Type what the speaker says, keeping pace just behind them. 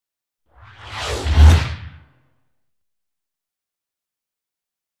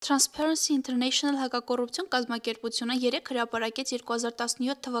Transparency International հակակոռուպցիոն կազմակերպությունը երեկ հրապարակեց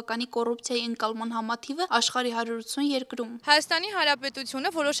 2017 թվականի կոռուպցիայի ընկալման համաթիվը աշխարհի 180 երկրում։ Հայաստանի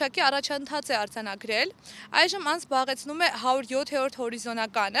Հանրապետությունը որոշակի առաջընթաց է արձանագրել, այժմ այն զբաղեցնում է 107-րդ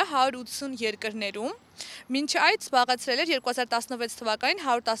հորիզոնականը 180 երկրներում, մինչ այդ զբաղեցրել էր 2016 թվականին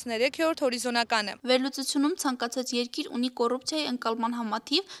 113-րդ հորիզոնականը։ Վերլուծությունում ցանկացած երկիր ունի կոռուպցիայի ընկալման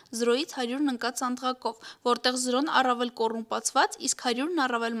համաթիվ 0-ից 100-ն ընկած անդղակով, որտեղ 0-ն առավել կոռումպացված, իսկ 100-ն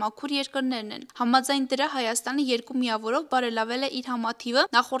առավել մաքուր երկրներն են։ Համաձայն դրա Հայաստանը 2 միավորով բարելավել է իր համաթիվը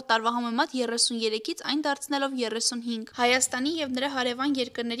նախորդ տարվա համեմատ 33-ից այն դարձնելով 35։ Հայաստանի եւ նրա հարևան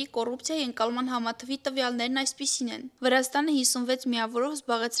երկրների կոռուպցիայի ընկալման համաթվի տվյալներն այսպիսին են. Վրաստանը 56 միավորով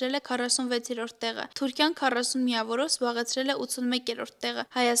զբաղեցրել է 46-րդ տեղը, Թուրքիան 40 միավորով զբաղեցրել է 81-րդ տեղը,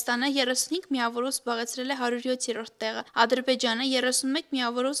 Հայաստանը 35 միավորով զբաղեցրել է 107-րդ տեղը, Ադրբեջանը 31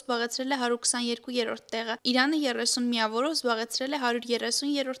 միավորով զբաղեցրել է 122-րդ տեղը, Իրանը 30 միավորով զբաղեցրել է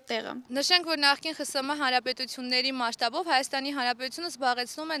 130-րդ տեղը։ Նշենք, որ նախկին ԽՍՀՄ հանրապետությունների մասշտաբով Հայաստանի Հանրապետությունը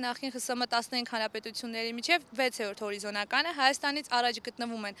զբաղեցնում է նախկին ԽՍՀՄ 15 հանրապետությունների միջև 6-րդ հորիզոնականը, Հայաստանից առաջ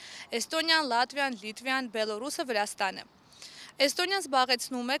գտնվում են Էստոնիան, Լատվիան, Լիտվան, Բելորուսը, Վրաստանը։ Էստոնիան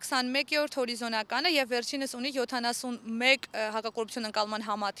զբաղեցնում է 21-րդ հորիզոնականը եւ վերջինս ունի 71 հակակոռուպցիոն ընկալման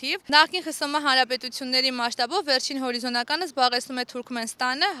համաթիվ։ Նախկին ԽՍՀՄ հանրապետությունների մասշտաբով վերջին հորիզոնականը զբաղեցնում է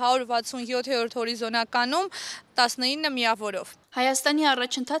Թուրքմենստանը 167-րդ հորիզոնականում 19 միավորով։ Հայաստանի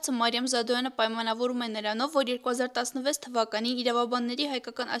առաջընթացը Մարիամ Զադոյանը պայմանավորում է նրանով, որ 2016 թվականին Իրավաբանների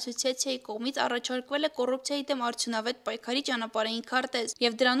հայկական ասոցիացիայի կողմից առաջարկվել է կոռուպցիայի դեմ արդյունավետ պայքարի ճանապարհային քարտեզ,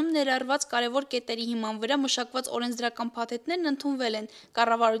 եւ դրանում ներառված կարևոր կետերի հիման վրա մշակված օրենսդրական փաթեթներն ընդունվել են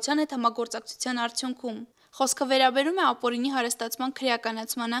կառավարության հետ համագործակցության արդյունքում։ Խոսքը վերաբերում է ապօրինի հարստացման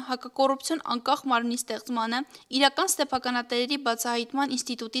քրեականացմանը, հակակոռուպցիոն անկախ մարմնի ստեղծմանը, իրական ստեփականատերերի բացահայտման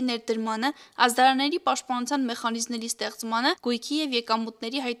ինստիտուտի ներդրմանը, ազդարանների պաշտպանության մեխանիզմների ստեղծմանը, գույքի եւ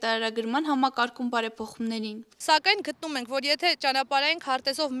եկամուտների հայտարարագրման համակարգում բարեփոխումներին։ Սակայն գտնում ենք, որ եթե ճանապարհային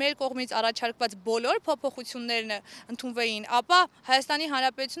քարտեզով մեր կողմից առաջարկված բոլոր փոփոխություններն ընդունվեին, ապա Հայաստանի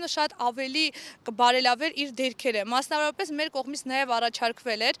Հանրապետությունը շատ ավելի կբարելավեր իր դերքերը։ Մասնավորապես մեր կողմից նաև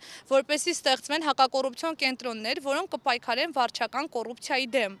առաջարկվել էր, որպեսզի ստեղծվեն հակակոռուպցիոն կենտրոններ, որոնք կպայքարեն վարչական կոռուպցիայի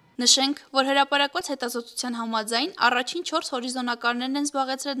դեմ։ Նշենք, որ հրապարակված հետազոտության համաձայն առաջին 4 հորիզոնակարներն են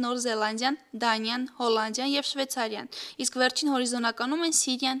զբաղեցրել Նոր Զելանդիան, Դանիան, Հոլանդիան եւ Շվեյցարիան, իսկ վերջին հորիզոնականում են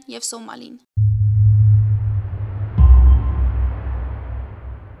Սիրիան եւ Սոմալին։